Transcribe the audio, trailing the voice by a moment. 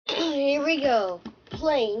we go.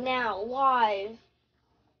 Play now live.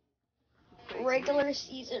 Regular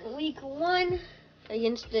season week 1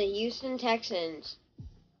 against the Houston Texans.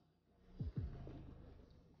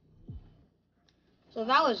 So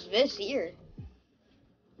that was this year.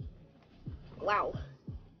 Wow.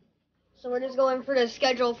 So we're just going for the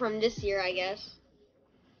schedule from this year, I guess.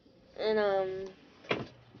 And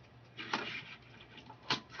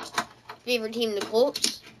favorite team, the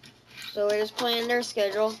Colts. So we're just playing their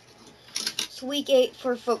schedule. It's week 8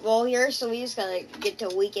 for football here, so we just gotta get to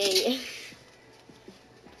week 8.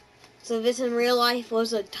 So this in real life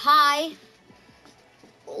was a tie.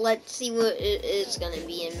 Let's see what it is gonna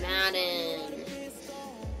be in Madden.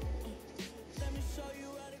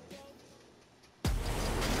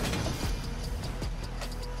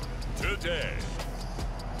 Today,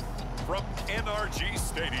 from NRG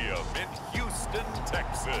Stadium in Houston,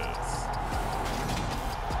 Texas.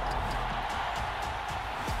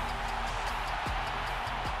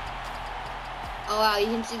 Oh wow, you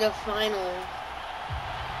can see the final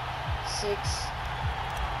 6.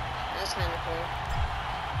 That's kind of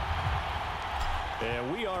cool.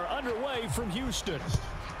 And we are underway from Houston.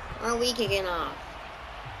 Are we kicking off?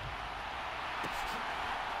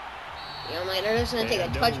 Yeah, they're just going to take a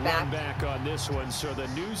touchback. Back on this one, so the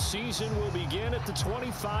new season will begin at the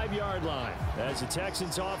 25-yard line. As the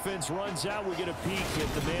Texans offense runs out, we get a peek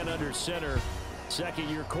at the man under center.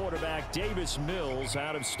 Second-year quarterback Davis Mills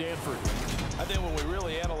out of Stanford. I think when we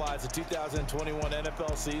really analyze the 2021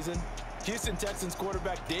 NFL season, Houston Texans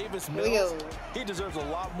quarterback Davis Mills, he deserves a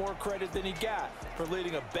lot more credit than he got for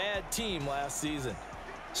leading a bad team last season.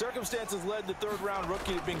 Circumstances led the third-round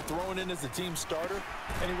rookie to being thrown in as the team starter,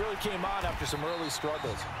 and he really came on after some early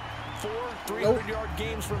struggles. 4 300-yard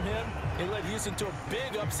games from him, he led Houston to a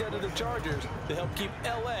big upset of the Chargers to help keep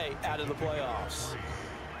L.A. out of the playoffs.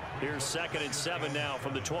 Here's 2nd and 7 now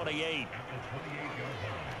from the 28.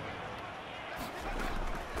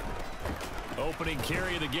 Opening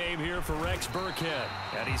carry of the game here for Rex Burkhead.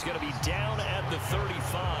 And he's going to be down at the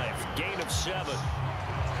 35. Gain of 7.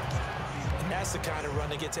 And that's the kind of run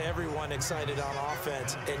that gets everyone excited on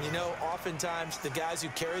offense. And, you know, oftentimes the guys who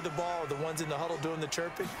carry the ball are the ones in the huddle doing the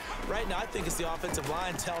chirping. Right now, I think it's the offensive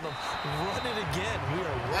line telling them, run it again. We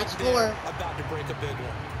are right there about to break a big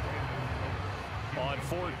one. On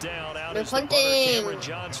 4th down, out is the punter, Cameron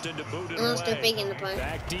Johnston to boot it away. They're faking the punt.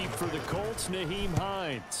 Back deep for the Colts, Naheem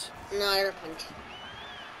Hines. No, they're punt.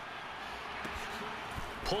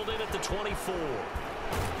 Pulled in at the 24.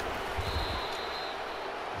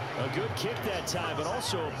 A good kick that time, but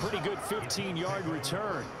also a pretty good 15-yard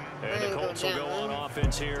return. And the Colts will go on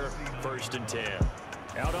offense here, 1st and 10.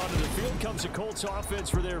 Out onto the field comes the Colts offense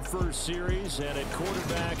for their first series, and at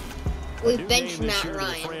quarterback, we've benched Matt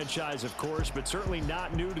Ryan. Franchise, of course, but certainly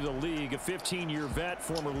not new to the league. A 15-year vet,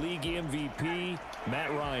 former league MVP,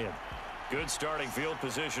 Matt Ryan. Good starting field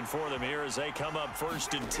position for them here as they come up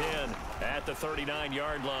 1st and 10 at the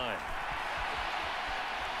 39-yard line.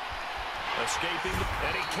 Escaping,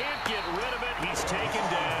 and he can't get rid of it. He's taken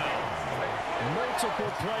down. Multiple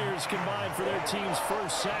players combined for their team's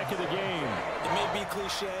first sack of the game. It may be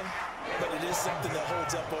cliche, but it is something that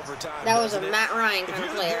holds up over time. That was a Matt Ryan kind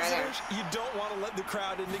of player right there. You don't want to let the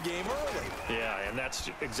crowd in the game early. Yeah, and that's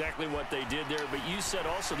exactly what they did there. But you said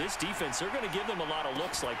also this defense, they're going to give them a lot of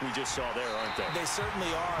looks like we just saw there, aren't they? They certainly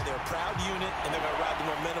are. They're a proud unit, and they're going to ride the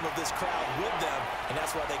momentum of this crowd with them, and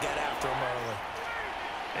that's why they got after them early.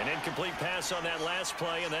 An incomplete pass on that last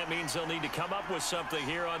play, and that means they'll need to come up with something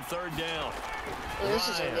here on 3rd down. Well, this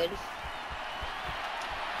isn't good.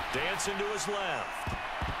 Dancing to his left.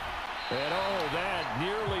 And oh, that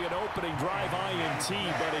nearly an opening drive INT,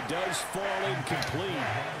 but it does fall incomplete.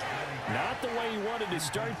 Not the way he wanted to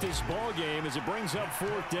start this ball game as it brings up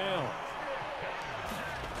 4th down.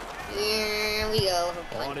 Here we go.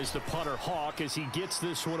 On is the punter Hawk as he gets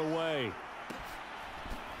this one away.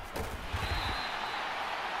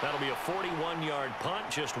 That'll be a 41-yard punt,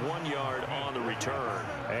 just 1 yard on the return.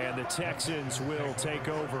 And the Texans will take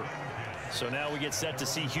over. So now we get set to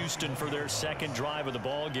see Houston for their 2nd drive of the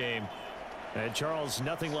ball game. And Charles,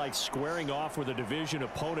 nothing like squaring off with a division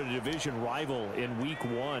opponent, a division rival in week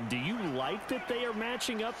 1. Do you like that they are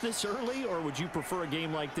matching up this early, or would you prefer a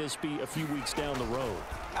game like this be a few weeks down the road?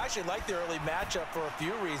 I actually like the early matchup for a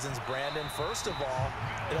few reasons, Brandon. First of all,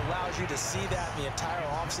 it allows you to see that in the entire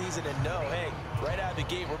offseason and know, hey, right out of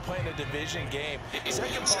the gate, we're playing a division game.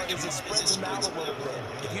 Second part is it spreads them out a little bit.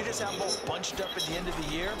 If you just have both bunched up at the end of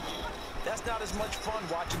the year, that's not as much fun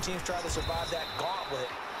watching teams try to survive that gauntlet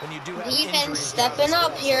when you do have defense stepping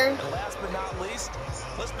up here. And last but not least,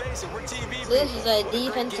 let's face it, we're TV. This is a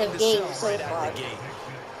defensive game so far.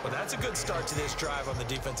 Well, that's a good start to this drive on the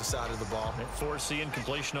defensive side of the ball. Force the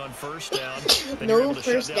incompletion on first down. No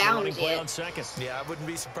first downs yet. yet. On second. Yeah, I wouldn't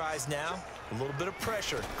be surprised now. A little bit of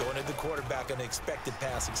pressure going into the quarterback in an expected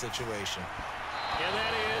passing situation. And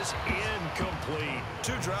that is incomplete.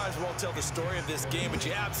 2 drives won't tell the story of this game, but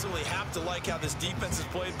you absolutely have to like how this defense has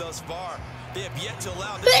played thus far. They have yet to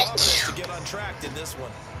allow this offense to get untracked in this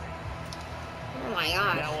one. Oh my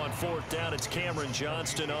God. Now on 4th down, it's Cameron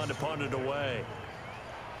Johnston on to punt it away.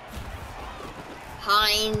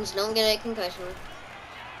 Hines, don't get a concussion.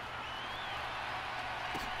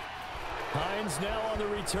 Hines now on the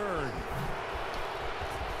return.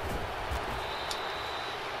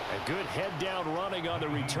 A good head down running on the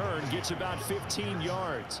return gets about 15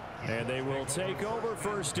 yards. And they will take over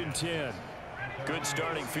 1st and 10. Good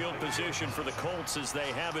starting field position for the Colts as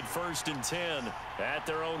they have it 1st and 10 at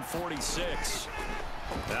their own 46.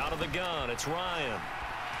 Out of the gun, it's Ryan.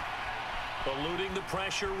 Eluding the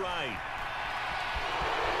pressure right.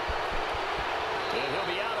 And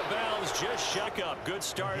he'll be out of bounds, just shuck up. Good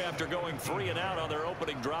start after going 3 and out on their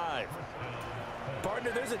opening drive.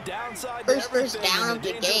 Partner, there's a downside First to everything. down of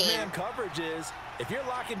the danger of game. man coverage is if you're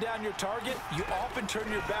locking down your target, you often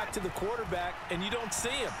turn your back to the quarterback and you don't see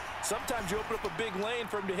him. Sometimes you open up a big lane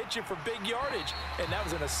for him to hit you for big yardage, and that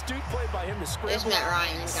was an astute play by him to scramble, Matt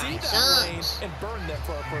Ryan see guy that lane, sucks. and burn them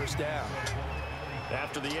for a first down.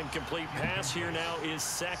 After the incomplete pass, here now is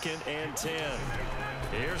 2nd and 10.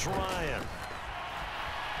 Here's Ryan.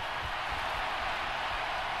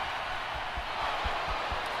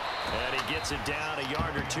 And he gets it down a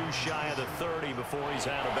yard or 2 shy of the 30 before he's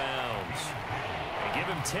out of bounds. And give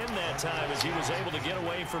him 10 that time as he was able to get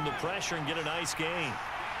away from the pressure and get a nice gain.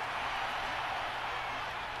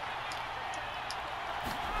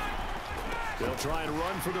 They'll try and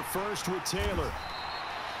run for the first with Taylor.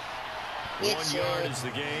 1 yard is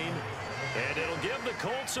the gain. And it'll give the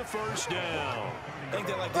Colts a first down.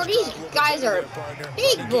 Bro, these guys are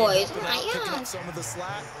big boys. Oh my God. Some of the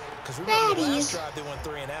slack, because Fatties. drive they went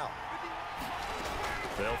 3 and out.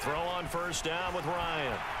 They'll throw on first down with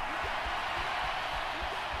Ryan.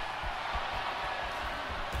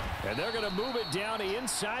 And they're going to move it down to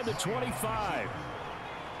inside the 25.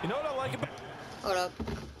 You know what I like about... Hold up.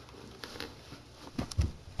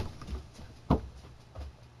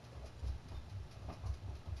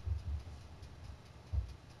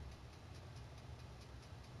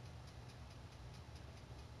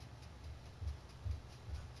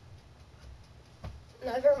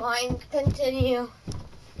 Never mind. Continue.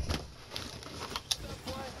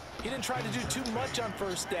 He didn't try to do too much on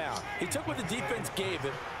first down. He took what the defense gave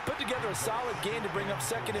him, put together a solid game to bring up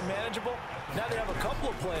 2nd and manageable. Now they have a couple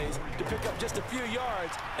of plays to pick up just a few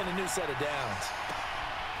yards and a new set of downs.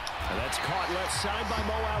 And that's caught left side by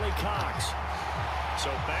Mo Alley Cox.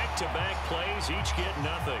 So back-to-back plays, each get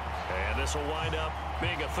nothing. And this will wind up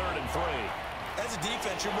being a 3rd and 3. As a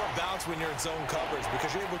defense, you're more balanced when you're in zone coverage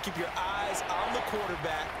because you're able to keep your eyes on the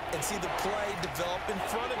quarterback and see the play develop in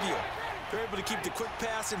front of you. You're able to keep the quick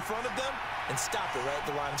pass in front of them and stop it right at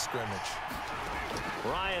the line of scrimmage.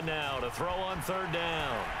 Ryan now to throw on 3rd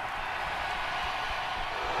down.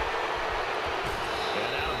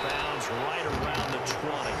 And out of bounds right around the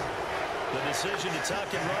 20. The decision to tuck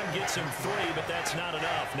and run gets him 3, but that's not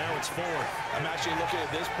enough. Now it's 4th. I'm actually looking at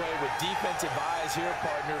this play with defensive eyes here,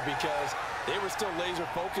 partner, because they were still laser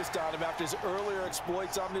focused on him after his earlier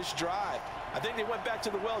exploits on this drive. I think they went back to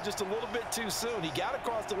the well just a little bit too soon. He got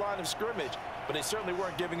across the line of scrimmage, but they certainly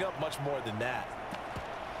weren't giving up much more than that.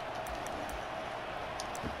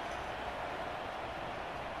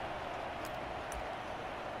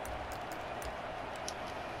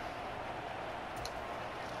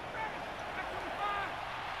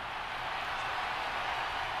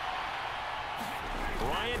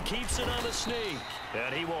 Ryan keeps it on the sneak.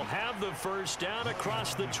 And he will have the first down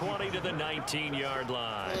across the 20 to the 19-yard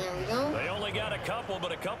line. There we go. They only got a couple,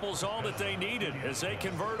 but a couple's all that they needed as they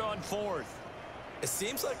convert on 4th. It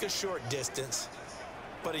seems like a short distance,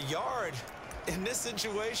 but a yard in this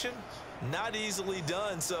situation, not easily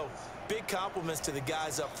done. So big compliments to the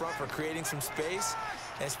guys up front for creating some space,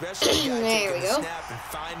 and especially the guy There taking we a go. snap and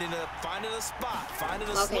finding a spot, finding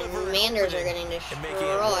a Okay, sliver. Commanders are getting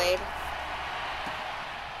destroyed.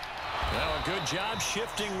 Well, a good job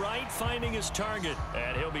shifting right, finding his target.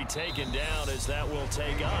 And he'll be taken down as that will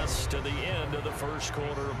take us to the end of the first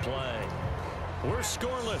quarter of play. We're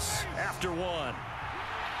scoreless after 1.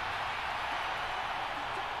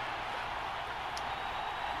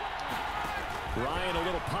 Ryan, a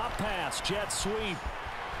little pop pass, jet sweep.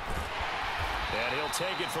 And he'll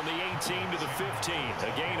take it from the 18 to the 15,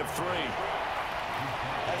 a gain of 3.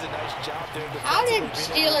 As does a nice job there. How did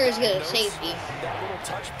Steelers get a safety? That little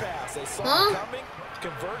touch pass, they saw it coming,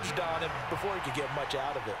 converged on him before he could get much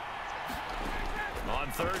out of it. On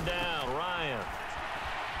third down, Ryan.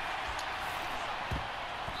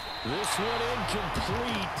 This one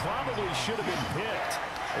incomplete. Probably should have been picked.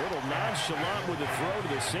 A little nonchalant with the throw to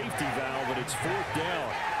the safety valve, but it's fourth down.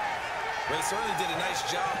 Well, he certainly did a nice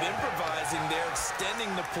job improvising there, extending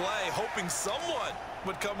the play, hoping someone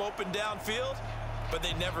would come open downfield, but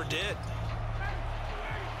they never did.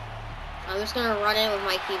 I'm just going to run in with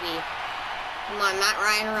my QB. Come on, Matt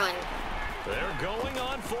Ryan, run. They're going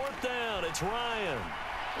on fourth down. It's Ryan.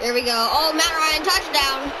 There we go. Oh, Matt Ryan,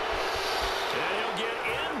 touchdown. And he'll get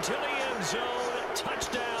into the end zone.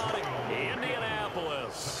 Touchdown,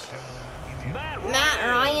 Indianapolis. Matt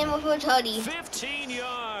Ryan with a tutty. 15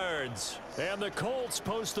 yards. And the Colts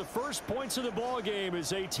post the first points of the ball game as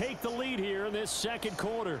they take the lead here in this second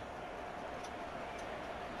quarter.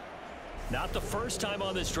 Not the first time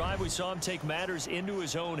on this drive we saw him take matters into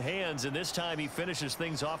his own hands, and this time he finishes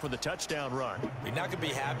things off with a touchdown run. You're not going to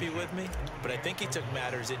be happy with me, but I think he took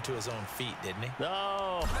matters into his own feet, didn't he?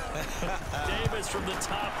 No. Davis from the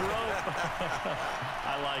top rope.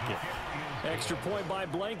 I like it. Extra point by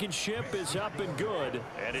Blankenship is up and good,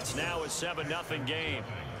 and it's now a 7-0 game.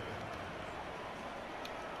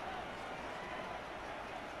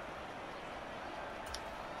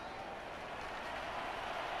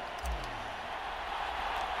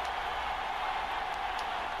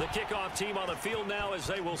 The kickoff team on the field now as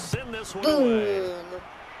they will send this one away.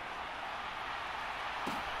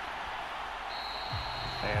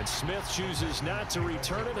 And Smith chooses not to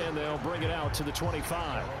return it, and they'll bring it out to the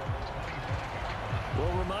 25.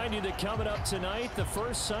 We'll remind you that coming up tonight, the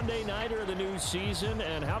first Sunday nighter of the new season.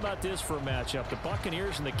 And how about this for a matchup? The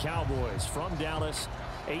Buccaneers and the Cowboys from Dallas,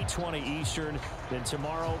 8:20 Eastern. Then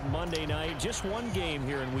tomorrow, Monday night, just one game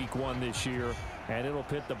here in Week 1 this year. And it'll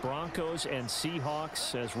pit the Broncos and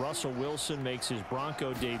Seahawks as Russell Wilson makes his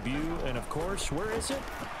Bronco debut. And, of course, where is it?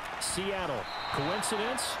 Seattle.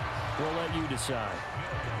 Coincidence? We'll let you decide.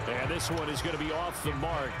 And this one is going to be off the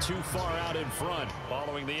mark, too far out in front.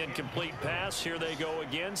 Following the incomplete pass, here they go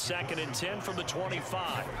again. 2nd and 10 from the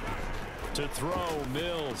 25. To throw,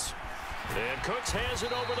 Mills. And Cooks has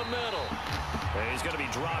it over the middle. And he's going to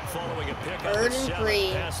be dropped following a pick up of 7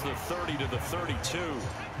 past the 30 to the 32.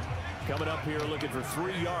 Coming up here looking for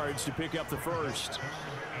 3 yards to pick up the first.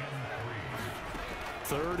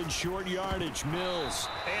 3rd and short yardage, Mills.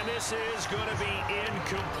 And this is going to be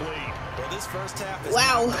incomplete. Well, this first half is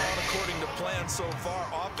not gone according to plan so far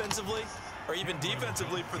offensively, or even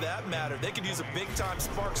defensively for that matter. They could use a big-time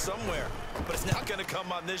spark somewhere, but it's not going to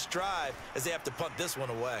come on this drive as they have to punt this one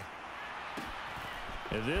away.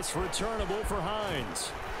 And this returnable for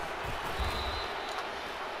Hines.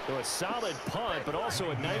 So a solid punt, but also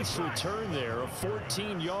a nice return there of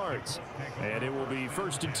 14 yards. And it will be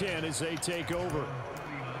 1st and 10 as they take over.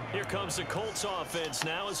 Here comes the Colts offense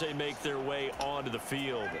now as they make their way onto the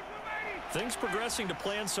field. Things progressing to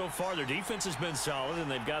plan so far. Their defense has been solid, and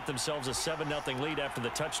they've got themselves a 7-0 lead after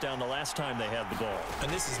the touchdown the last time they had the ball. And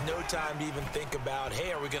this is no time to even think about,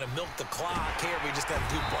 hey, are we going to milk the clock? Hey, are we just going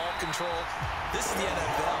to do ball control? This is the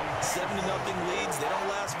NFL. 7-0 leads, they don't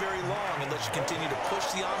last very long unless you continue to push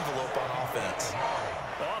the envelope on offense.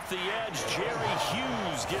 Off the edge, Jerry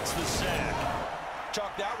Hughes gets the sack.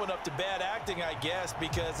 Chalk that one up to bad acting, I guess,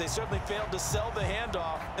 because they certainly failed to sell the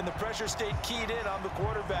handoff, and the pressure stayed keyed in on the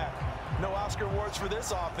quarterback. No Oscar awards for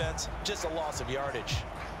this offense, just a loss of yardage.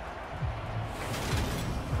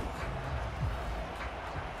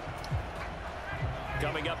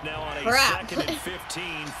 Coming up now on a 2nd and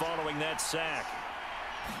 15 following that sack.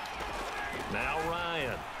 Now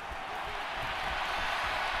Ryan.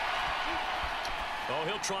 Oh,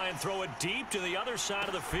 he'll try and throw it deep to the other side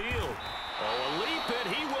of the field. Oh, a leap it.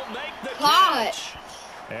 He will make the catch.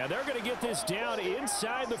 And they're going to get this down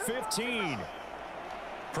inside the 15.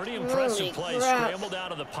 Pretty impressive play. Scrambled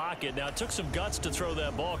out of the pocket. Now, it took some guts to throw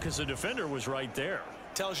that ball because the defender was right there.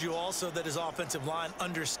 Tells you also that his offensive line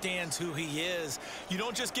understands who he is. You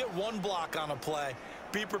don't just get one block on a play.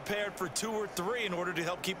 Be prepared for 2 or 3 in order to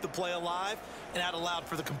help keep the play alive and out loud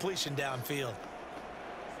for the completion downfield.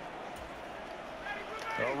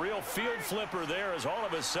 A real field flipper there as all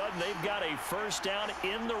of a sudden they've got a first down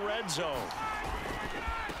in the red zone.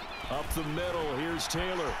 Up the middle, here's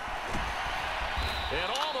Taylor.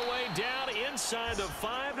 And all the way down inside the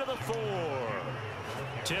 5 to the 4.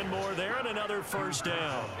 10 more there and another first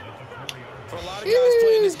down. For a lot of guys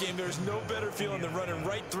playing this game, there's no better feeling than running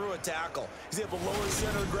right through a tackle. He's able to lower his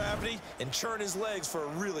center of gravity and churn his legs for a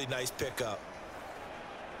really nice pickup.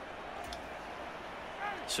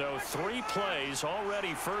 So 3 plays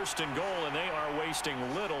already first and goal, and they are wasting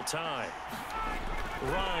little time.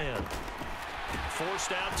 Ryan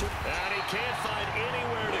forced out to, and he can't find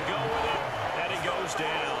anywhere to go with it, and he goes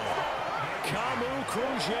down. Camus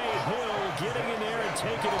Cruz-Hill getting in there and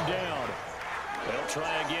taking him down. They'll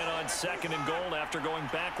try again on 2nd and goal after going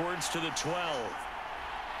backwards to the 12.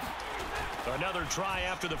 Another try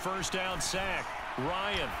after the first down sack.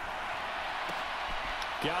 Ryan.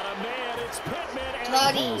 Got a man. It's Pittman,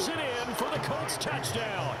 and he pulls it in for the Colts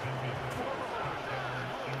touchdown.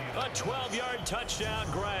 A 12-yard touchdown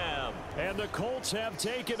grab. And the Colts have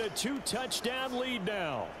taken a 2-touchdown lead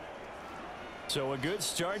now. So a good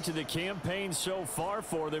start to the campaign so far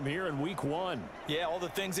for them here in week 1. Yeah, all the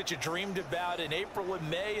things that you dreamed about in April and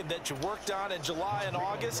May and that you worked on in July and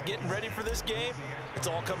August, getting ready for this game, it's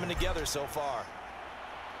all coming together so far.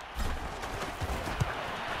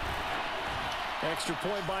 Extra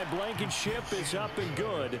point by Blankenship is up and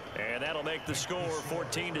good. And that'll make the score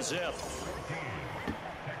 14-0.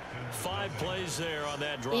 5 plays there on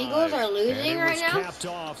that drive. Eagles are losing right now. Capped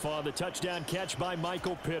off on the touchdown catch by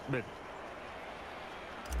Michael Pittman.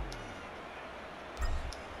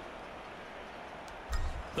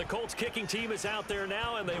 The Colts kicking team is out there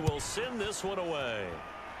now, and they will send this one away.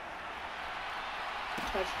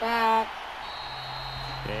 Touchback.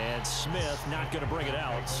 And Smith not going to bring it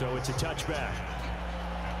out, so it's a touchback.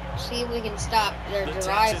 See if we can stop their The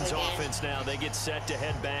drive Texans again. offense now, they get set to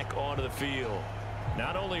head back onto the field.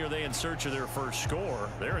 Not only are they in search of their first score,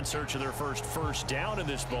 they're in search of their first down in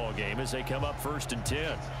this ball game as they come up 1st and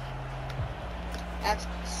 10. That's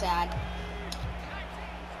sad.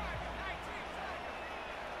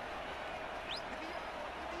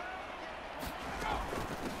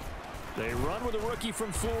 They run with a rookie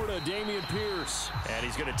from Florida, Dameon Pierce. And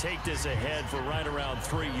he's going to take this ahead for right around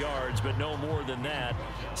 3 yards, but no more than that.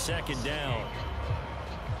 2nd down.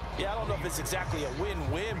 Yeah, I don't know if it's exactly a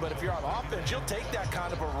win-win, but if you're on offense, you'll take that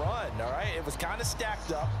kind of a run, all right? It was kind of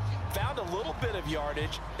stacked up, found a little bit of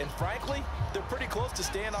yardage, and frankly, they're pretty close to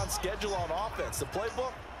staying on schedule on offense. The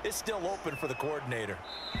playbook is still open for the coordinator.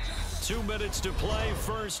 2 minutes to play,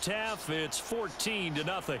 first half. It's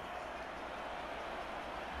 14-0.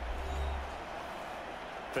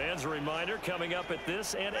 Fans, a reminder, coming up at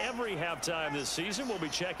this and every halftime this season, we'll be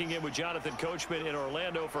checking in with Jonathan Coachman in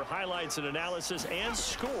Orlando for highlights and analysis and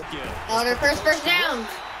score. Oh, their first down.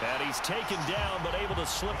 And he's taken down, but able to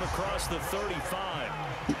slip across the 35.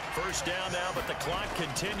 First down now, but the clock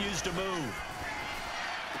continues to move.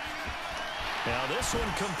 Now this one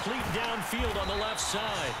complete downfield on the left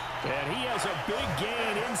side. And he has a big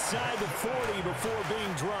gain inside the 40 before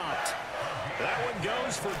being dropped. That one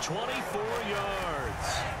goes for 24 yards.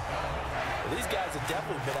 Well, these guys have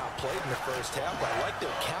definitely been outplayed in the first half. I like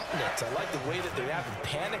their countenance. I like the way that they haven't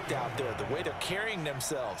panicked out there, the way they're carrying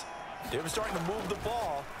themselves. They're starting to move the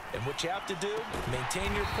ball, and what you have to do, maintain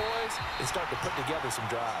your poise and start to put together some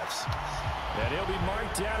drives. And he'll be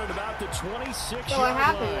marked down at about the 26-yard So what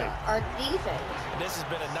happened? line. Our defense. And this has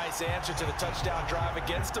been a nice answer to the touchdown drive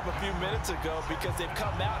against them a few minutes ago because they've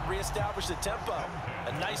come out and reestablished the tempo.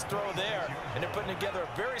 A nice throw there, and they're putting together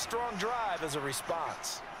a very strong drive as a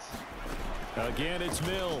response. Again, it's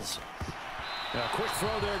Mills. Now, quick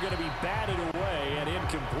throw there, going to be batted away and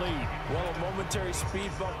incomplete. Well, a momentary speed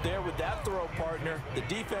bump there with that throw, partner. The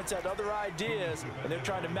defense had other ideas, and they're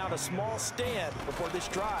trying to mount a small stand before this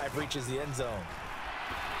drive reaches the end zone.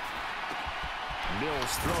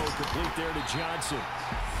 Mills throw complete there to Johnson.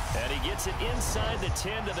 And he gets it inside the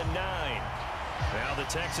 10 to the 9. Now the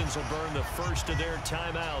Texans will burn the first of their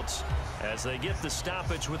timeouts as they get the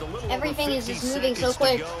stoppage with a little Everything over is 50 just moving so seconds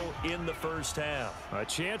quick. to go in the first half. A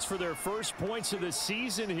chance for their first points of the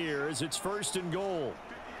season here as it's 1st and goal.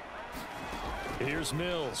 Here's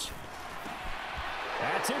Mills.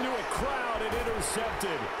 That's into a crowd and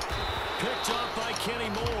intercepted. Picked off by Kenny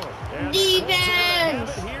Moore. And the Colts are gonna have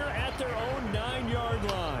it here at their own 9-yard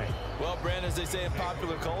line. Well, Brandon, as they say in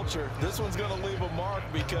popular culture, this one's going to leave a mark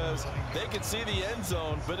because they can see the end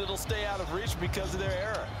zone, but it'll stay out of reach because of their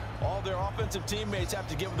error. All their offensive teammates have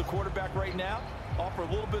to give the quarterback right now, offer a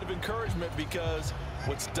little bit of encouragement because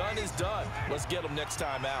what's done is done. Let's get them next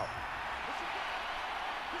time out.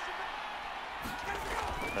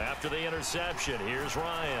 After the interception, here's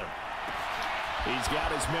Ryan. He's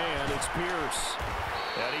got his man. It's Pierce.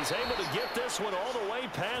 And he's able to get this one all the way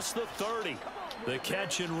past the 30. The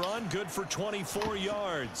catch and run, good for 24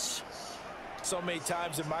 yards. So many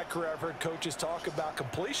times in my career, I've heard coaches talk about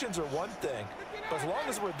completions are one thing. But as long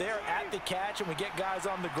as we're there at the catch and we get guys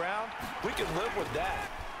on the ground, we can live with that.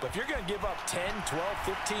 But if you're going to give up 10, 12,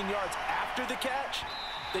 15 yards after the catch,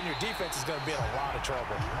 then your defense is going to be in a lot of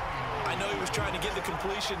trouble. I know he was trying to get the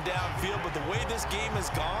completion downfield, but the way this game has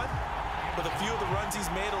gone, with a few of the runs he's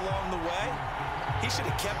made along the way, he should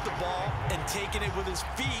have kept the ball and taken it with his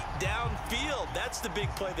feet downfield. That's the big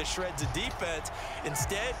play that shreds the defense.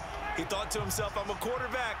 Instead, he thought to himself, I'm a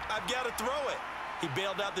quarterback. I've got to throw it. He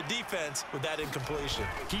bailed out the defense with that incompletion.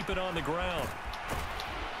 Keep it on the ground.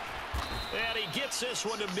 And he gets this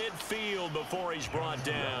one to midfield before he's brought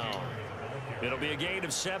down. It'll be a gain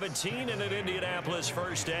of 17 and an Indianapolis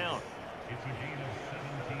first down.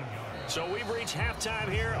 So we've reached halftime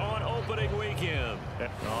here on opening weekend.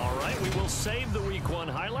 All right, we will save the Week 1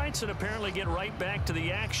 highlights and apparently get right back to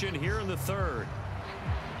the action here in the third.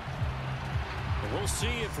 We'll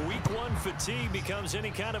see if Week 1 fatigue becomes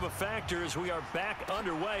any kind of a factor as we are back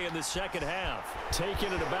underway in the second half.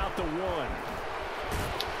 Taking it about the 1.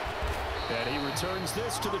 And he returns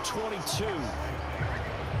this to the 22.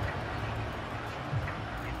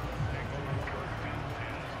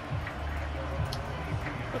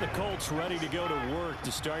 The Colts ready to go to work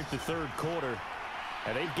to start the third quarter.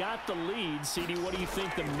 And they've got the lead. CD, what do you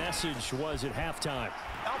think the message was at halftime?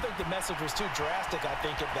 I don't think the message was too drastic, I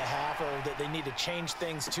think, at the half, or that they need to change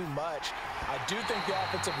things too much. I do think the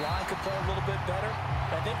offensive line could play a little bit better.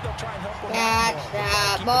 I think they'll try and help them Catch out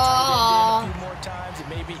that keep ball. A few more times and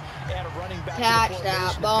maybe add a running back Catch to the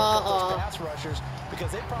that formation and pick up ball. those pass rushers, because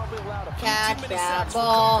they probably allowed a few Catch too many that sacks for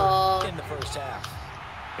ball. comfort in the first half.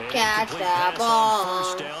 Catch Incomplete that pass on ball.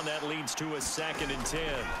 first down. That leads to a 2nd and 10.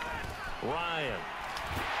 Ryan.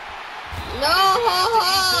 No!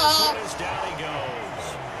 This one is down he goes.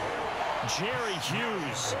 Jerry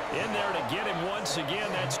Hughes in there to get him once again.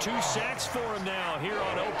 That's 2 sacks for him now here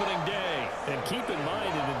on opening day. And keep in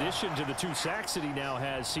mind, in addition to the 2 sacks that he now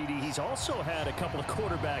has, CD, he's also had a couple of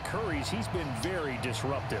quarterback hurries. He's been very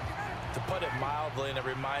disruptive. To put it mildly, and it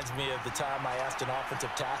reminds me of the time I asked an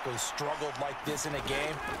offensive tackle who struggled like this in a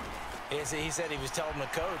game. He said he was telling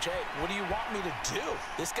the coach, hey, what do you want me to do?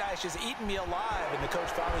 This guy's just eating me alive. And the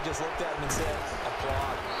coach finally just looked at him and said,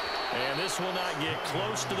 applaud. And this will not get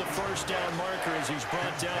close to the first down marker as he's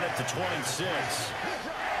brought down at the 26.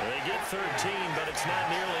 They get 13, but it's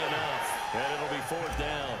not nearly enough. And it'll be 4th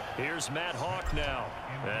down. Here's Matt Hawk now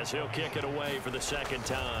as he'll kick it away for the 2nd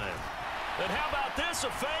time. And how about this,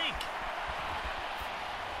 a fake?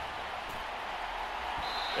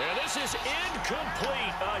 And this is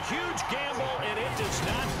incomplete. A huge gamble, and it does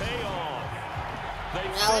not pay off. They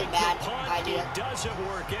fake the punt. It doesn't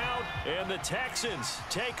work out, and the Texans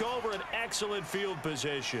take over an excellent field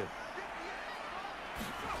position.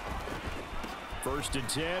 1st and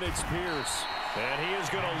 10, it's Pierce. And he is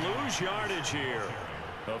going to lose yardage here.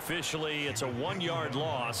 Officially, it's a 1-yard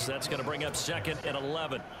loss. That's going to bring up 2nd and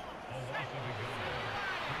 11.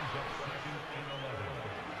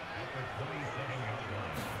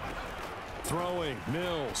 Throwing,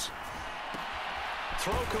 Mills.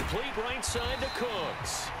 Throw complete right side to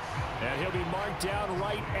Cooks. And he'll be marked down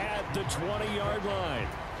right at the 20-yard line.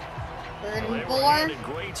 3rd and 4. They were in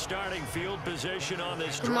great starting field position on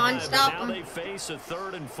this drive. Come on, stop now him. they face a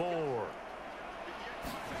 3rd and 4.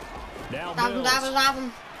 Now Stop him, Mills. stop him, stop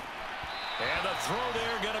him. And the throw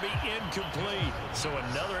there going to be incomplete. So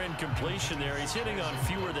another incompletion there. He's hitting on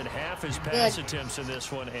fewer than half his pass attempts in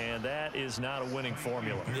this one, and that is not a winning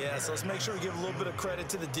formula. Yeah, so let's make sure we give a little bit of credit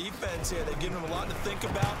to the defense here. They've given him a lot to think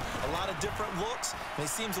about, a lot of different looks, and he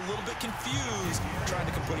seems a little bit confused trying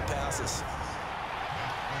to complete passes.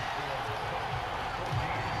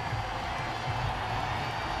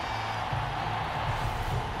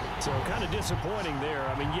 So kind of disappointing there.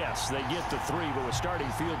 I mean, yes, they get to 3, but with starting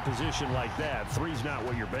field position like that, 3's not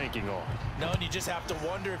what you're banking on. No, and you just have to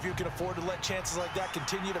wonder if you can afford to let chances like that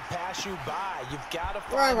continue to pass you by. You've got to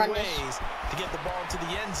find ways to get the ball into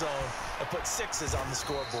the end zone and put 6s on the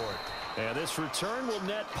scoreboard. And this return will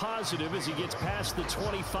net positive as he gets past the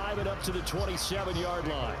 25 and up to the 27-yard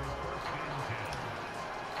line.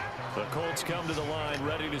 The Colts come to the line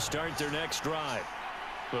ready to start their next drive.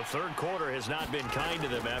 The third quarter has not been kind to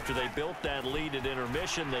them. After they built that lead at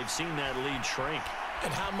intermission, they've seen that lead shrink.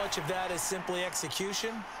 And how much of that is simply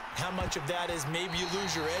execution? How much of that is maybe you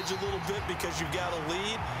lose your edge a little bit because you've got a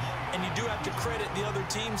lead? And you do have to credit the other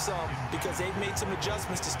team some because they've made some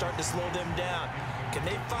adjustments to start to slow them down. Can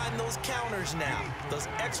they find those counters now? Those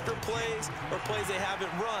extra plays or plays they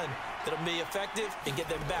haven't run that'll be effective and get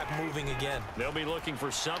them back moving again? They'll be looking for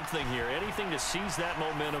something here, anything to seize that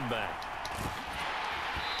momentum back.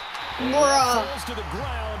 Falls to the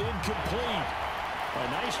ground, incomplete. A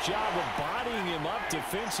nice job of bodying him up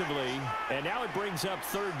defensively, and now it brings up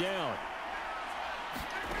 3rd down.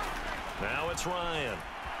 Now it's Ryan.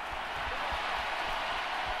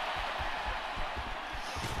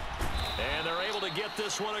 get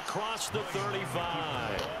this one across the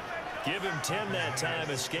 35. Give him 10 that time,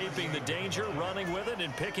 escaping the danger, running with it,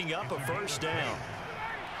 and picking up a first down.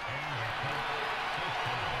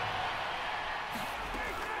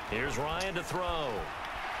 Here's Ryan to throw.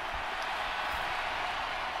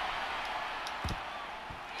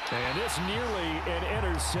 And it's nearly an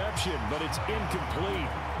interception, but it's incomplete.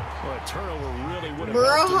 Well, a turnover really would have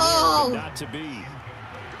helped him there, but not to be.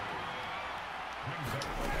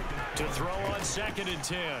 To throw on 2nd and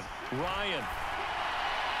 10. Ryan.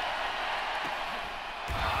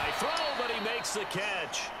 High throw, but he makes the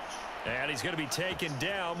catch. And he's going to be taken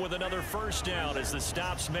down with another first down as the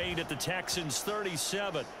stop's made at the Texans'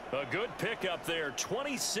 37. A good pickup there,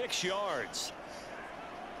 26 yards.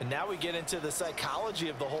 And now we get into the psychology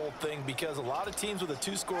of the whole thing, because a lot of teams with a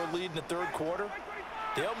 2-score lead in the 3rd quarter,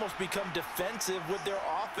 they almost become defensive with their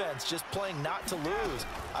offense, just playing not to lose.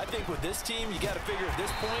 I think with this team, you got to figure at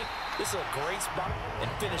this point, this is a great spot and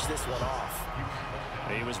finish this one off.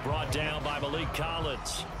 He was brought down by Malik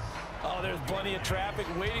Collins. Oh, there's plenty of traffic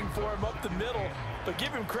waiting for him up the middle. But give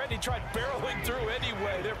him credit, he tried barreling through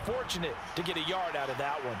anyway. They're fortunate to get a yard out of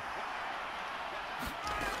that one.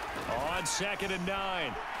 On 2nd and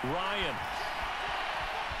 9, Ryan.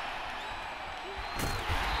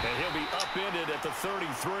 And he'll be upended at the 33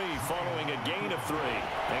 following a gain of 3.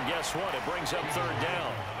 And guess what? It brings up 3rd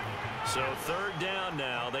down. So 3rd down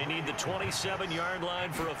now. They need the 27-yard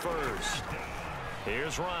line for a first.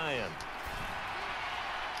 Here's Ryan.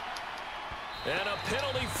 And a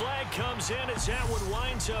penalty flag comes in as that one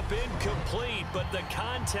winds up incomplete. But the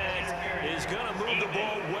contact is going to move the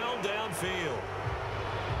ball well downfield.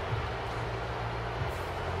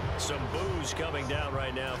 Some boos coming down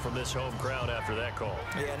right now from this home crowd after that call.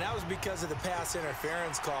 Yeah, and that was because of the pass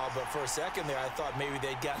interference call. But for a second there, I thought maybe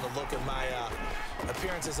they'd gotten a look at my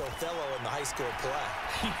appearance as Othello in the high school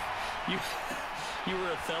play. you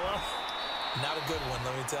were Othello? Not a good one,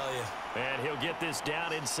 let me tell you. And he'll get this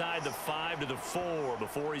down inside the 5 to the 4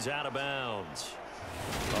 before he's out of bounds.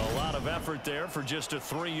 A lot of effort there for just a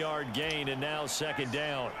 3-yard gain, and now 2nd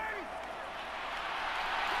down.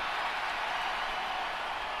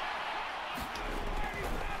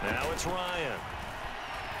 Now it's Ryan.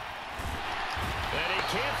 And he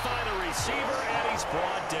can't find a receiver, and he's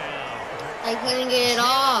brought down. I couldn't get it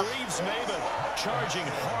off. Reeves Maven charging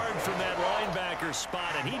hard from that linebacker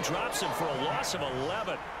spot, and he drops him for a loss of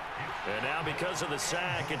 11. And now because of the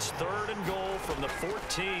sack, it's 3rd and goal from the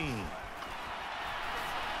 14.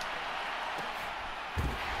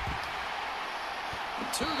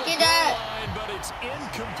 To the goal line, but it's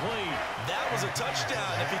incomplete. That was a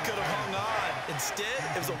touchdown if he could have hung on. Instead,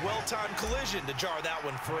 it was a well-timed collision to jar that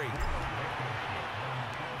one free.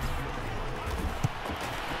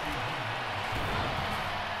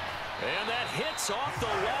 And that hits off the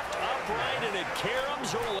left upright, and it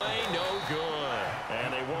caroms away, no good.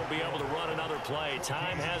 And they won't be able to run another play.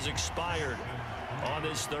 Time has expired on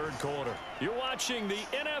this 3rd quarter. You're watching the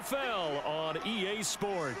NFL on EA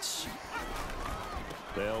Sports.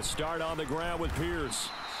 They'll start on the ground with Pierce.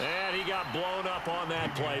 And he got blown up on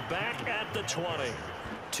that play. Back at the 20.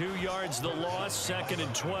 2 yards the loss, 2nd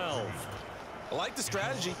and 12. I like the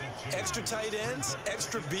strategy. Extra tight ends,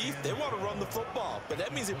 extra beef. They want to run the football, but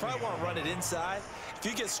that means they probably want to run it inside. If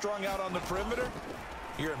you get strung out on the perimeter,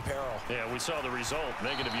 you're in peril. Yeah, we saw the result.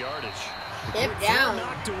 Negative yardage. Step down.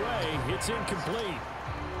 Knocked away. It's incomplete.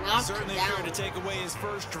 Certainly appeared to take away his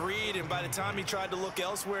first read, and by the time he tried to look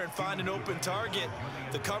elsewhere and find an open target,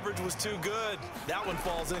 the coverage was too good. That one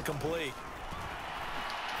falls incomplete.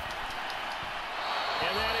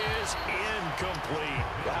 And that is incomplete.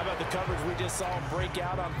 How about the coverage we just saw him break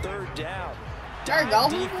out on 3rd down?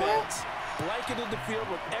 Defense. Blanketed the field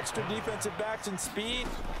with extra defensive backs and speed.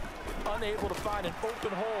 Unable to find an open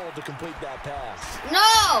hole to complete that pass.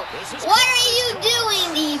 No! What are you doing,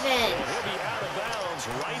 defense? He'll be out of bounds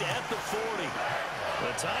right at the 40.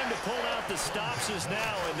 The time to pull out the stops is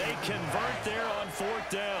now, and they convert there on 4th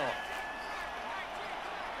down.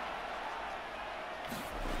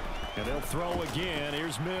 And they'll throw again.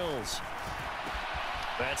 Here's Mills.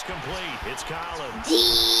 That's complete. It's Collins.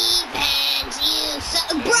 Defense,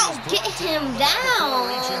 you bro, get him down.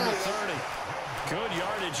 Reaching the 30. Good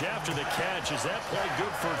yardage after the catch. Is that play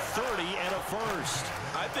good for 30 and a first?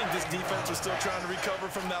 I think this defense was still trying to recover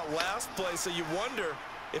from that last play, so you wonder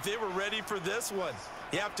if they were ready for this one.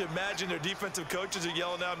 You have to imagine their defensive coaches are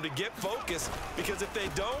yelling at them to get focused, because if they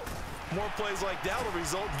don't, more plays like that will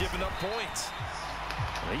result in giving up points.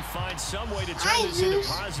 He finds some way to turn this into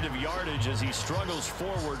positive yardage as he struggles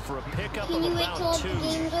forward for a pickup of about 2.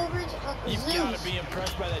 You've got to be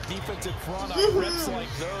impressed by that defensive front on reps like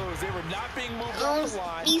those. They were not being moved off the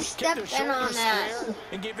line. He stepped in on that.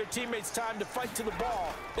 And gave their teammates time to fight to the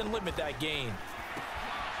ball and limit that gain.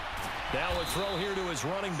 Now a throw here to his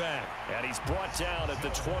running back. And he's brought down at the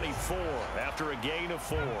 24 after a gain of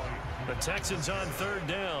 4. The Texans on 3rd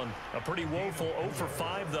down. A pretty woeful 0 for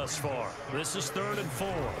 5 thus far. This is 3rd and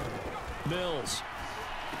 4. Mills.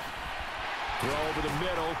 Throw over the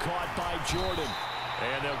middle, caught by Jordan.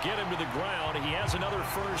 And they'll get him to the ground. He has another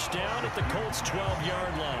first down at the Colts'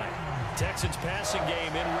 12-yard line. Texans passing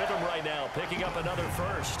game in rhythm right now, picking up another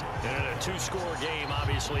first. And in a 2-score game,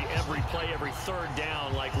 obviously, every play, every 3rd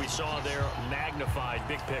down, like we saw there, magnified,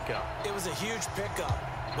 big pickup. It was a huge pickup.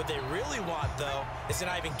 What they really want, though, is to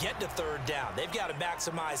not even get to 3rd down. They've got to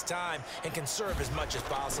maximize time and conserve as much as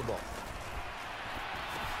possible.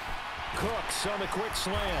 Cooks on the quick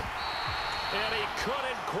slant. And he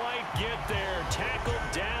couldn't quite get there.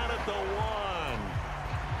 Tackled down at the 1.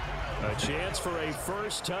 A chance for a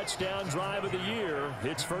first touchdown drive of the year.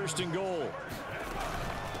 It's 1st and goal.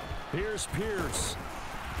 Here's Pierce.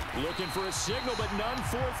 Looking for a signal, but none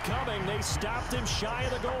forthcoming. They stopped him shy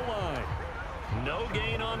of the goal line. No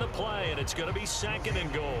gain on the play, and it's going to be 2nd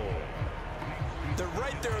and goal. They're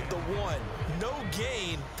right there at the 1. No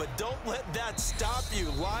gain, but don't let that stop you.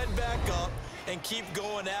 Line back up and keep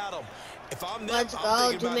going at them. If I'm them, let's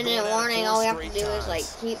go. 2-minute warning. All we have to do is, like,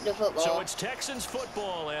 keep the football. So it's Texans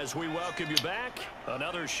football as we welcome you back.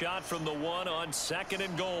 Another shot from the 1 on 2nd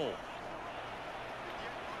and goal.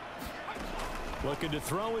 Looking to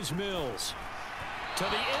throw is Mills. To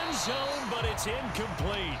the end zone, but it's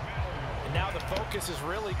incomplete. And now the focus is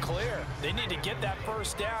really clear. They need to get that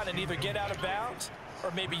first down and either get out of bounds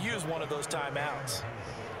or maybe use one of those timeouts.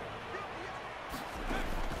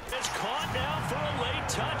 It's caught now for a late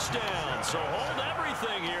touchdown. So hold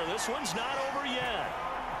everything here. This one's not over yet.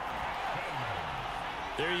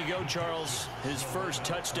 There you go, Charles. His first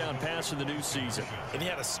touchdown pass of the new season. And he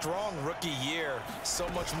had a strong rookie year. So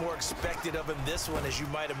much more expected of him this one, as you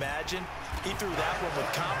might imagine. He threw that one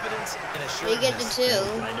with confidence and assurance. They get the 2.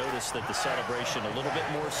 I noticed that the celebration a little bit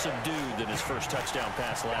more subdued than his first touchdown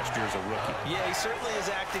pass last year as a rookie. Yeah, he certainly is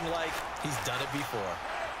acting like he's done it before.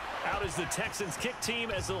 Out is the Texans kick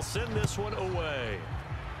team as they'll send this one away.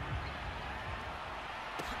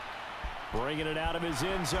 Bringing it out of his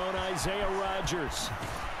end zone, Isaiah Rodgers.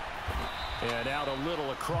 And out a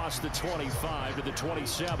little across the 25 to the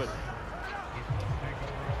 27.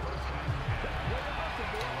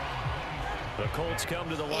 The Colts come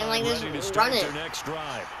to the line ready to start their next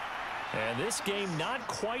drive. And this game not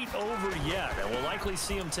quite over yet. And we'll likely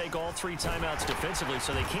see them take all 3 timeouts defensively,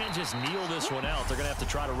 so they can't just kneel this one out. They're going to have to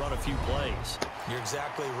try to run a few plays. You're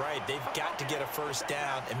exactly right. They've got to get a first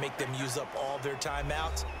down and make them use up all their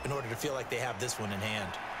timeouts in order to feel like they have this one in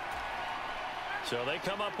hand. So they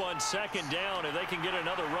come up on 2nd down, and they can get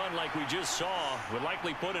another run like we just saw. Would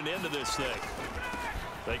likely put an end to this thing.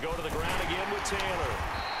 They go to the ground again with Taylor.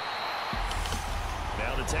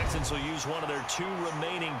 Now the Texans will use one of their 2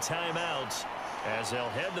 remaining timeouts as they'll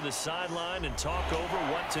head to the sideline and talk over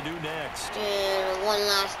what to do next. And one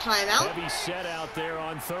last timeout. Heavy set out there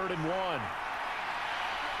on 3rd and 1.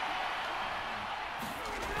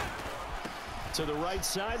 To the right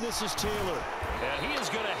side, this is Taylor. And he is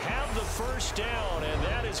going to have the first down, and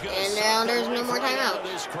that is going to and now there's no more timeout.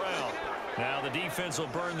 This crowd. Now the defense will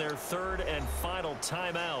burn their 3rd and final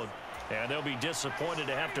timeout. And they'll be disappointed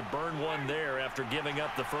to have to burn one there after giving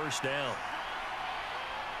up the first down.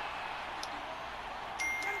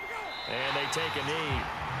 And they take a knee.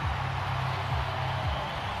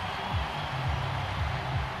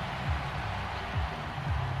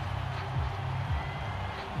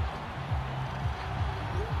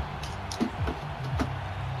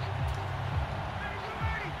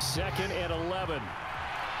 Second and 11.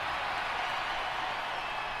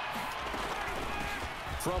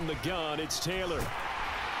 From the gun, it's Taylor.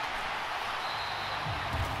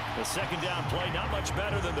 The second down play, not much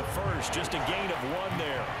better than the first, just a gain of 1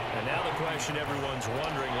 there. And now the question everyone's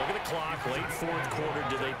wondering, look at the clock, late 4th quarter,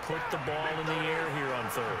 do they put the ball in the air here on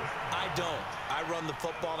 3rd? I don't. I run the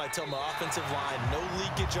football and I tell my offensive line, no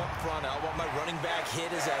leakage up front. I don't want my running back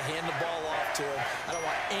hit as I hand the ball off to him. I don't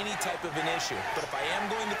want any type of an issue. But if I am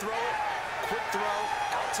going to throw it, quick throw,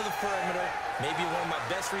 out to the perimeter, maybe one of my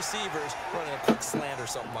best receivers running a quick slant or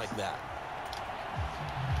something like that.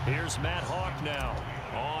 Here's Matt Hawk now.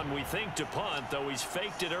 On, we think, to punt, though he's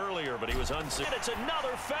faked it earlier, but he was unsuccessful. It's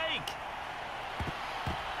another fake.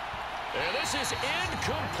 And this is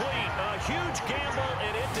incomplete. A huge gamble,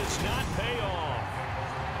 and it does not pay off.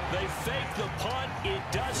 They fake the punt. It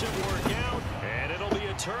doesn't work out, and it'll be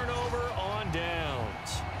a turnover on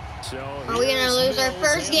downs. So are we going to lose our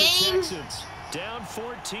first game? Down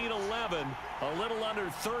 14-11, a little under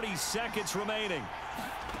 30 seconds remaining.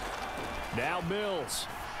 Now Mills.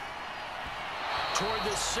 Toward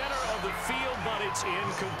the center of the field, but it's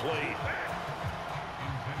incomplete.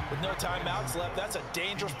 With no timeouts left, that's a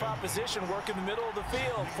dangerous proposition. Work in the middle of the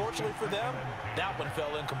field. Fortunately for them, that one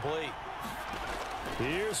fell incomplete.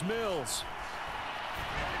 Here's Mills.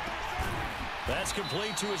 That's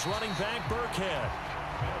complete to his running back, Burkhead.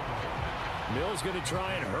 Mills going to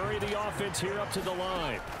try and hurry the offense here up to the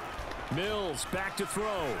line. Mills back to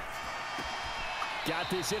throw. Got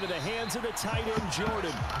this into the hands of the tight end,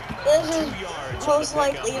 Jordan. This is most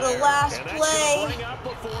likely the last play. Bring up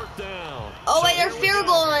a fourth down. Oh, wait, they're field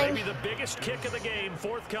goaling. Maybe the biggest kick of the game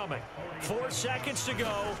forthcoming. 4 seconds to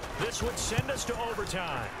go. This would send us to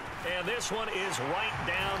overtime. And this one is right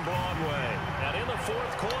down Broadway. And in the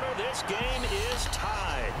fourth quarter, this game is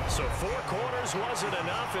tied. So 4 quarters wasn't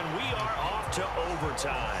enough, and we are off to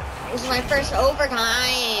overtime. This is my first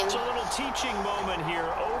overtime. It's a little teaching moment here.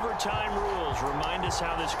 Overtime rules. Remind us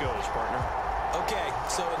how this goes, partner. Okay,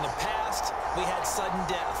 so in the past, we had sudden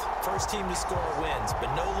death. First team to score wins,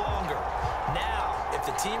 but no longer. Now, if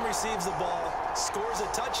the team receives the ball, scores a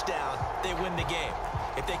touchdown, they win the game.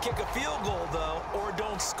 If they kick a field goal, though, or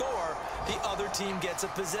don't score, the other team gets a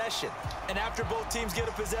possession. And after both teams get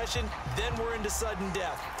a possession, then we're into sudden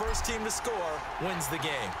death. First team to score wins the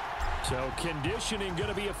game. So conditioning going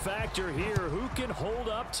to be a factor here. Who can hold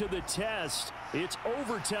up to the test? It's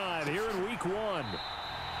overtime here in week 1.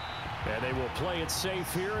 And they will play it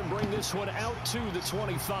safe here and bring this one out to the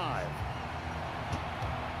 25.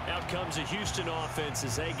 Out comes a Houston offense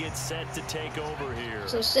as they get set to take over here.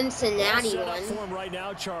 So Cincinnati won. won. For them right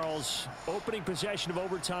now, Charles. Opening possession of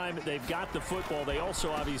overtime. They've got the football. They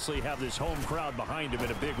also obviously have this home crowd behind them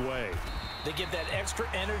in a big way. They get that extra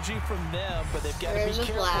energy from them, but they've got to be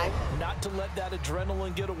careful not to let that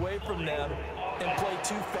adrenaline get away from them and play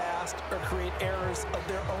too fast or create errors of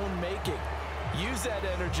their own making. Use that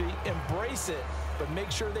energy, embrace it, but make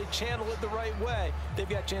sure they channel it the right way. They've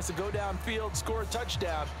got a chance to go downfield, score a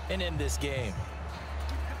touchdown, and end this game.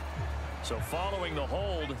 So following the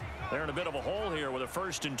hold, they're in a bit of a hole here with a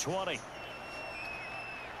 1st and 20.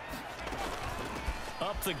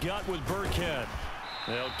 Up the gut with Burkhead.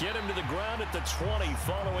 They'll get him to the ground at the 20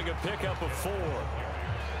 following a pickup of 4.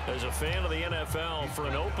 As a fan of the NFL, for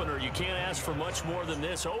an opener, you can't ask for much more than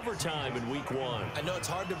this. Overtime in week 1. I know it's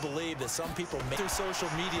hard to believe that some people through social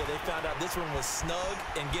media, they found out this one was snug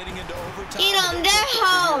and getting into overtime. Get them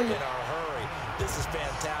down! In our hurry. This is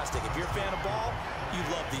fantastic. If you're a fan of ball, you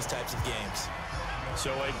love these types of games.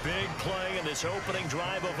 So a big play in this opening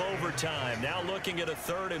drive of overtime. Now looking at a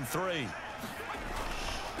 3rd and 3.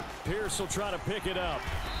 Pierce will try to pick it up.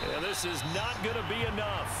 And this is not going to be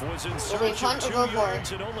enough. Was in search of 2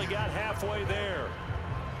 yards and only got halfway there.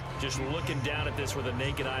 Just looking down at this with a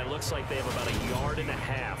naked eye, looks like they have about 1.5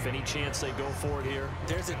 yards. Any chance they go for it here?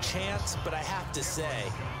 There's a chance, but I have to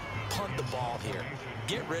say, punt the ball here.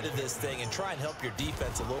 Get rid of this thing and try and help your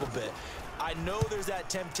defense a little bit. I know there's that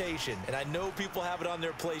temptation, and I know people have it on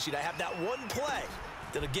their play sheet. I have that one play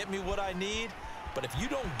that'll get me what I need, but if you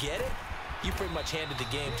don't get it, you pretty much handed the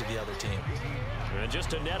game to the other team. And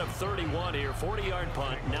just a net of 31 here. 40-yard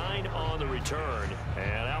punt, 9 on the return.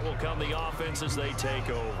 And out will come the offense as they take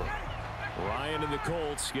over. Ryan and the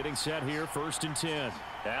Colts getting set here, 1st and 10.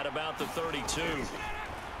 At about the 32.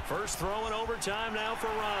 First throw in overtime now for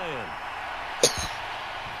Ryan.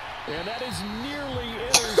 And that is nearly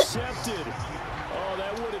intercepted. Oh,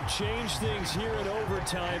 that would have changed things here in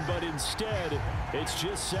overtime, but instead, it's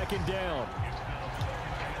just 2nd down.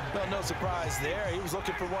 Well, no surprise there. He was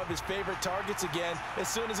looking for one of his favorite targets again as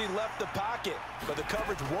soon as he left the pocket. But the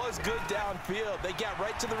coverage was good downfield. They got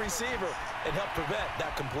right to the receiver and helped prevent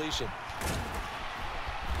that completion.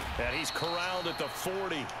 And he's corralled at the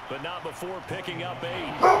 40, but not before picking up 8.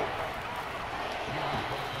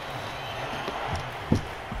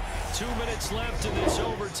 2 minutes left in this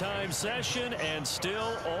overtime session, and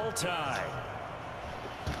still all tied.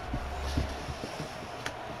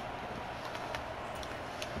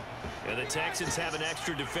 And the Texans have an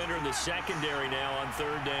extra defender in the secondary now on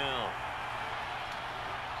 3rd down.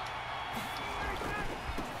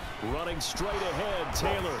 Running straight ahead,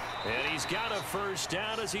 Taylor. And he's got a 1st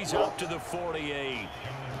down as he's up to the 48.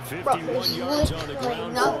 51 yards on the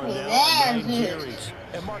ground for him now, 9 carries.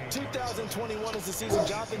 And Mark, 2021 is the season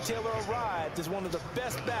Jonathan Taylor arrived as one of the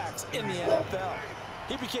best backs in the NFL.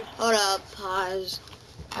 He became... Hold up, pause.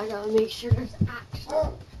 I gotta make sure there's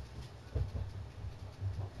action.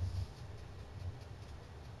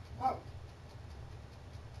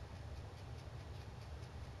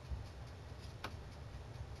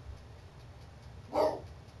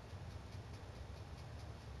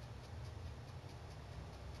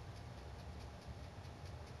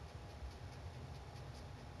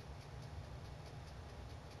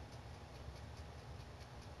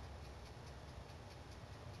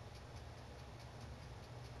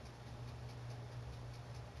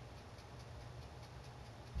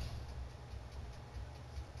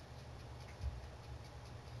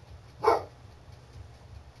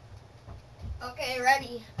 Okay,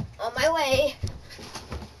 ready. On my way.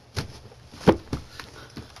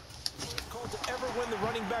 Colts to ever win the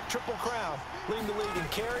running back triple crown, leading the league in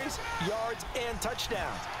carries, yards, and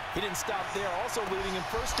touchdowns. He didn't stop there, also leading in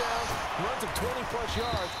first downs, runs of 20-plus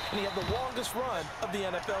yards, and he had the longest run of the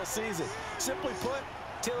NFL season. Simply put,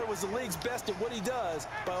 Taylor was the league's best at what he does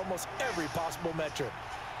by almost every possible metric.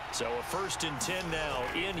 So a 1st and 10 now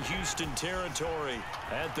in Houston territory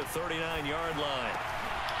at the 39-yard line.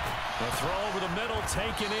 The throw over the middle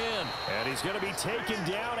taken in, and he's going to be taken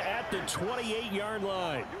down at the 28-yard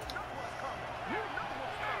line.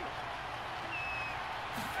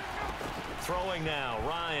 Throwing now,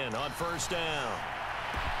 Ryan on 1st down.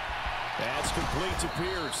 That's complete to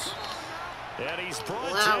Pierce. And he's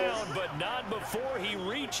brought down, but not before he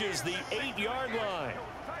reaches the 8-yard line.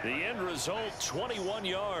 The end result, 21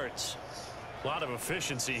 yards. A lot of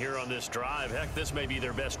efficiency here on this drive. Heck, this may be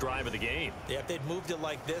their best drive of the game. Yeah, if they'd moved it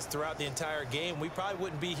like this throughout the entire game, we probably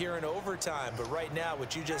wouldn't be here in overtime. But right now,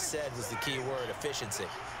 what you just said was the key word, efficiency.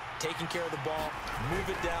 Taking care of the ball, move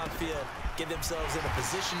it downfield, get themselves in a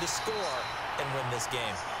position to score, and win this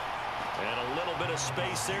game. And a little bit of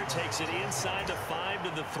space there takes it inside the 5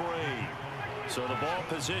 to the 3. So the ball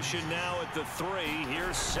position now at the 3.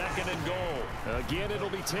 Here's 2nd and goal. Again,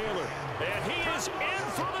 it'll be Taylor. And he is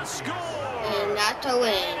in for the score. And not to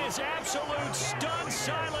win. It is absolute stunned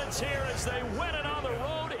silence here as they win it on the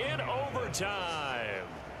road in overtime.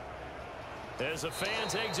 As the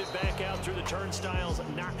fans exit back out through the turnstiles,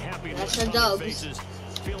 not happy with their faces.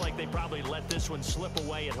 Feel like they probably let this one slip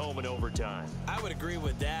away at home in overtime. I would agree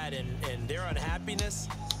with that, and their unhappiness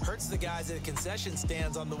hurts the guys at the concession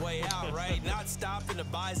stands on the way out, right? Not stopping to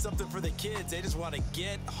buy something for the kids. They just want to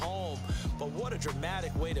get home. But what a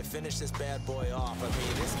dramatic way to finish this bad boy off. I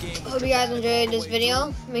mean, this game. Hope you guys enjoyed this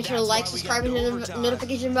video. Make sure to like, subscribe, and hit the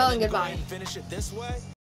notification bell, and goodbye. Finish it this way.